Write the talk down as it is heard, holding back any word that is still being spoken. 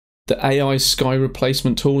The AI sky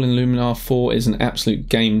replacement tool in Luminar 4 is an absolute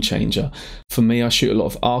game changer. For me, I shoot a lot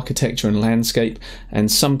of architecture and landscape, and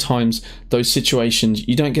sometimes those situations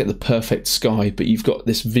you don't get the perfect sky, but you've got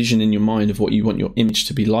this vision in your mind of what you want your image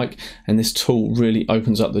to be like, and this tool really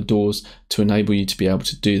opens up the doors to enable you to be able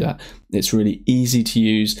to do that. It's really easy to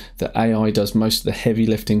use. The AI does most of the heavy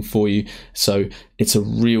lifting for you, so it's a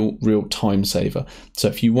real time saver. So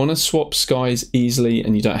if you want to swap skies easily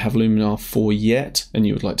and you don't have Luminar 4 yet and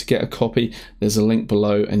you would like to get a copy, there's a link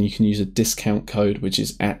below and you can use a discount code which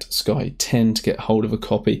is @sky10 to get hold of a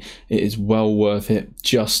copy. It is well worth it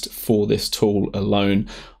just for this tool alone.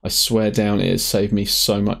 I swear down, it has saved me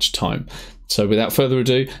so much time. So without further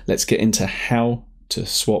ado, let's get into how to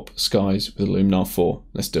swap skies with Luminar 4.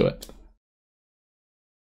 Let's do it.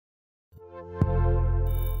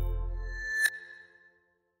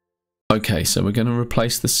 Okay, so we're going to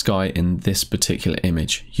replace the sky in this particular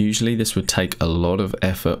image. Usually this would take a lot of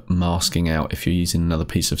effort masking out if you're using another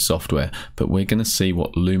piece of software, but we're going to see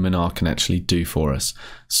what Luminar can actually do for us.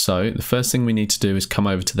 So the first thing we need to do is come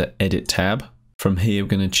over to the Edit tab. From here we're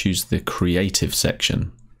going to choose the Creative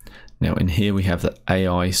section. Now in here we have the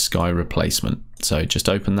AI sky replacement. So just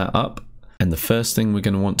open that up, and the first thing we're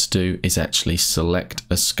going to want to do is actually select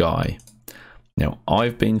a sky. Now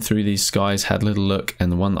I've been through these skies, had a little look,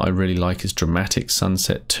 and the one that I really like is Dramatic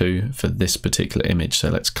Sunset 2 for this particular image. So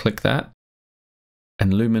let's click that,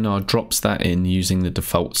 and Luminar drops that in using the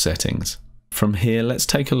default settings. From here, let's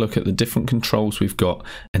take a look at the different controls we've got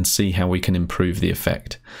and see how we can improve the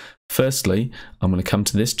effect. Firstly, I'm going to come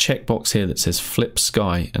to this checkbox here that says Flip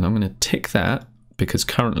Sky, and I'm going to tick that because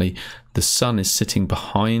currently the sun is sitting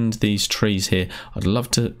behind these trees here. I'd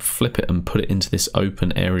love to flip it and put it into this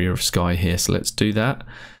open area of sky here, so let's do that.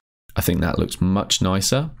 I think that looks much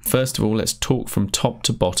nicer. First of all, let's talk from top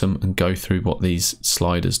to bottom and go through what these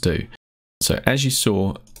sliders do. So as you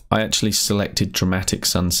saw, I actually selected Dramatic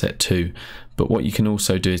Sunset 2, but what you can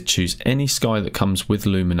also do is choose any sky that comes with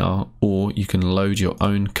Luminar, or you can load your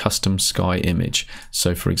own custom sky image.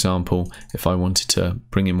 So for example, if I wanted to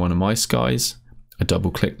bring in one of my skies, I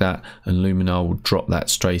double click that and Luminar will drop that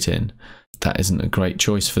straight in. That isn't a great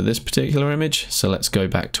choice for this particular image, so let's go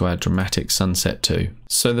back to our Dramatic Sunset 2.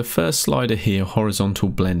 So the first slider here, horizontal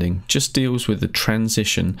blending, just deals with the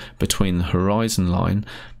transition between the horizon line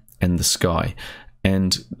and the sky.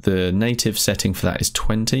 And the native setting for that is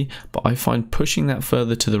 20, but I find pushing that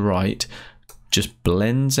further to the right just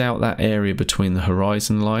blends out that area between the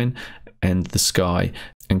horizon line and the sky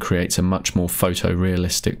and creates a much more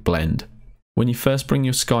photorealistic blend. When you first bring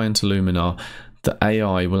your sky into Luminar, the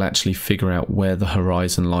AI will actually figure out where the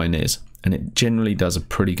horizon line is, and it generally does a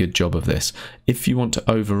pretty good job of this. If you want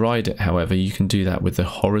to override it, however, you can do that with the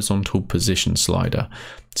horizontal position slider.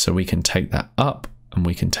 So we can take that up and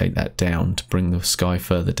we can take that down to bring the sky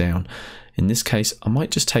further down. In this case, I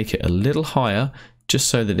might just take it a little higher just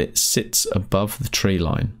so that it sits above the tree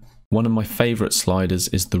line. One of my favorite sliders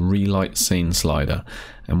is the Relight Scene slider,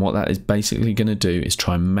 and what that is basically going to do is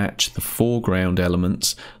try and match the foreground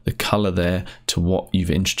elements, the color there, to what you've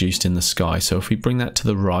introduced in the sky. So if we bring that to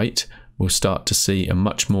the right, we'll start to see a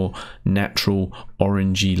much more natural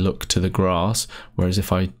orangey look to the grass, whereas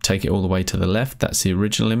if I take it all the way to the left, that's the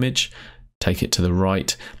original image. Take it to the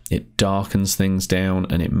right, it darkens things down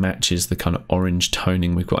and it matches the kind of orange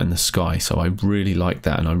toning we've got in the sky. So I really like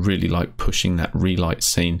that, and I really like pushing that relight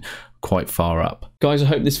scene quite far up. Guys, I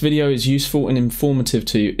hope this video is useful and informative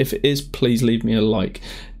to you. If it is, please leave me a like.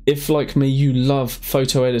 If, like me, you love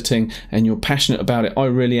photo editing and you're passionate about it, I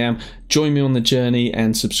really am, join me on the journey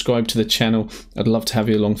and subscribe to the channel. I'd love to have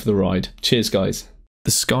you along for the ride. Cheers, guys. The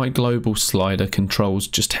Sky Global slider controls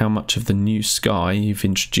just how much of the new sky you've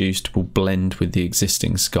introduced will blend with the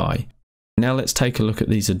existing sky. Now let's take a look at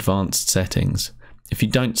these advanced settings. If you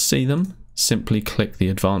don't see them, simply click the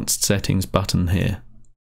Advanced Settings button here.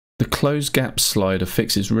 The Close Gap slider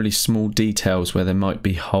fixes really small details where there might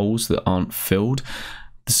be holes that aren't filled.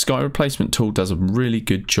 The sky replacement tool does a really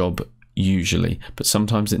good job usually, but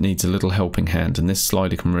sometimes it needs a little helping hand, and this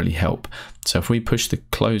slider can really help. So if we push the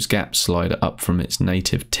Close Gap slider up from its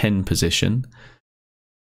native 10 position,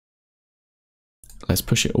 let's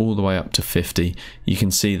push it all the way up to 50, you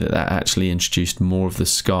can see that that actually introduced more of the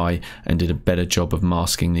sky and did a better job of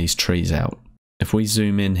masking these trees out. If we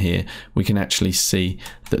zoom in here, we can actually see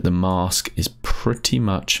that the mask is pretty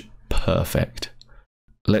much perfect.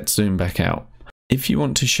 Let's zoom back out. If you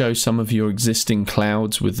want to show some of your existing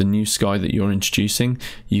clouds with the new sky that you're introducing,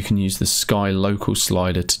 you can use the Sky Local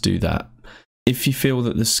slider to do that. If you feel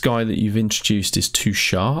that the sky that you've introduced is too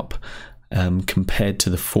sharp, compared to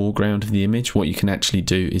the foreground of the image, what you can actually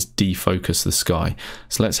do is defocus the sky.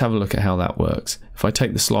 So let's have a look at how that works. If I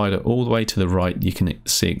take the slider all the way to the right, you can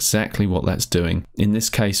see exactly what that's doing. In this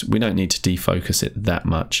case, we don't need to defocus it that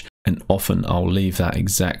much, and often I'll leave that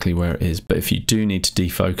exactly where it is. But if you do need to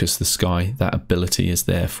defocus the sky, that ability is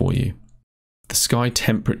there for you. The sky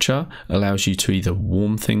temperature allows you to either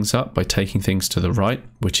warm things up by taking things to the right,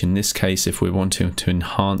 which in this case, if we want to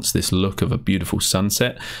enhance this look of a beautiful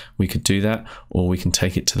sunset, we could do that, or we can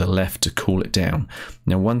take it to the left to cool it down.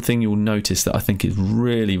 Now, one thing you'll notice that I think is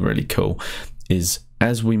really, really cool is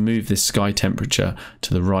as we move this sky temperature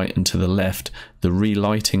to the right and to the left, the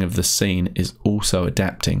relighting of the scene is also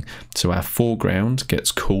adapting. So our foreground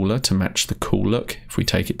gets cooler to match the cool look. If we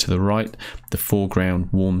take it to the right, the foreground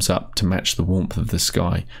warms up to match the warmth of the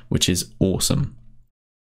sky, which is awesome.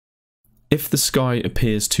 If the sky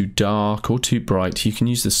appears too dark or too bright, you can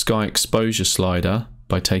use the sky exposure slider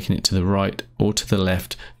by taking it to the right or to the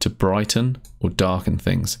left to brighten or darken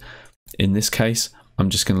things. In this case, I'm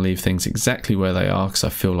just going to leave things exactly where they are because I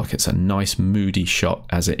feel like it's a nice moody shot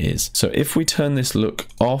as it is. So if we turn this look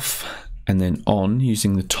off and then on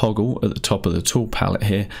using the toggle at the top of the tool palette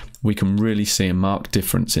here, we can really see a marked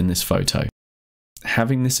difference in this photo.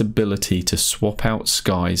 Having this ability to swap out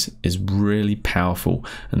skies is really powerful,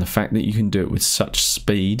 and the fact that you can do it with such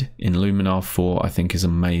speed in Luminar 4 I think is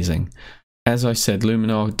amazing. As I said,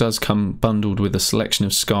 Luminar does come bundled with a selection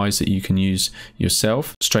of skies that you can use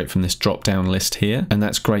yourself straight from this drop down list here, and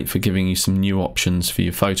that's great for giving you some new options for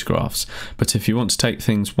your photographs. But if you want to take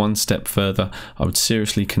things one step further, I would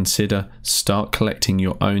seriously consider start collecting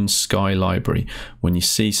your own sky library. When you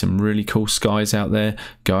see some really cool skies out there,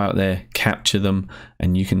 go out there, capture them,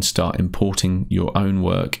 and you can start importing your own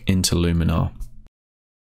work into Luminar.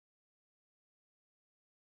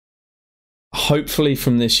 Hopefully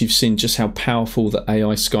from this you've seen just how powerful the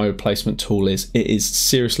AI sky replacement tool is. It is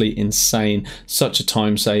seriously insane, such a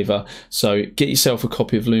time saver. So get yourself a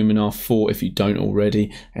copy of Luminar 4 if you don't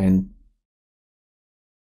already, and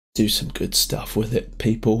do some good stuff with it,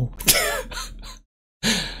 people.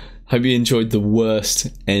 Hope you enjoyed the worst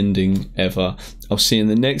ending ever. I'll see you in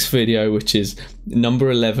the next video, which is number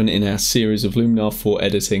 11 in our series of Luminar 4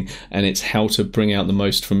 editing, and it's how to bring out the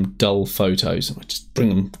most from dull photos. Just bring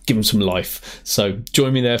them, give them some life. So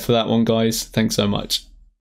join me there for that one, guys. Thanks so much.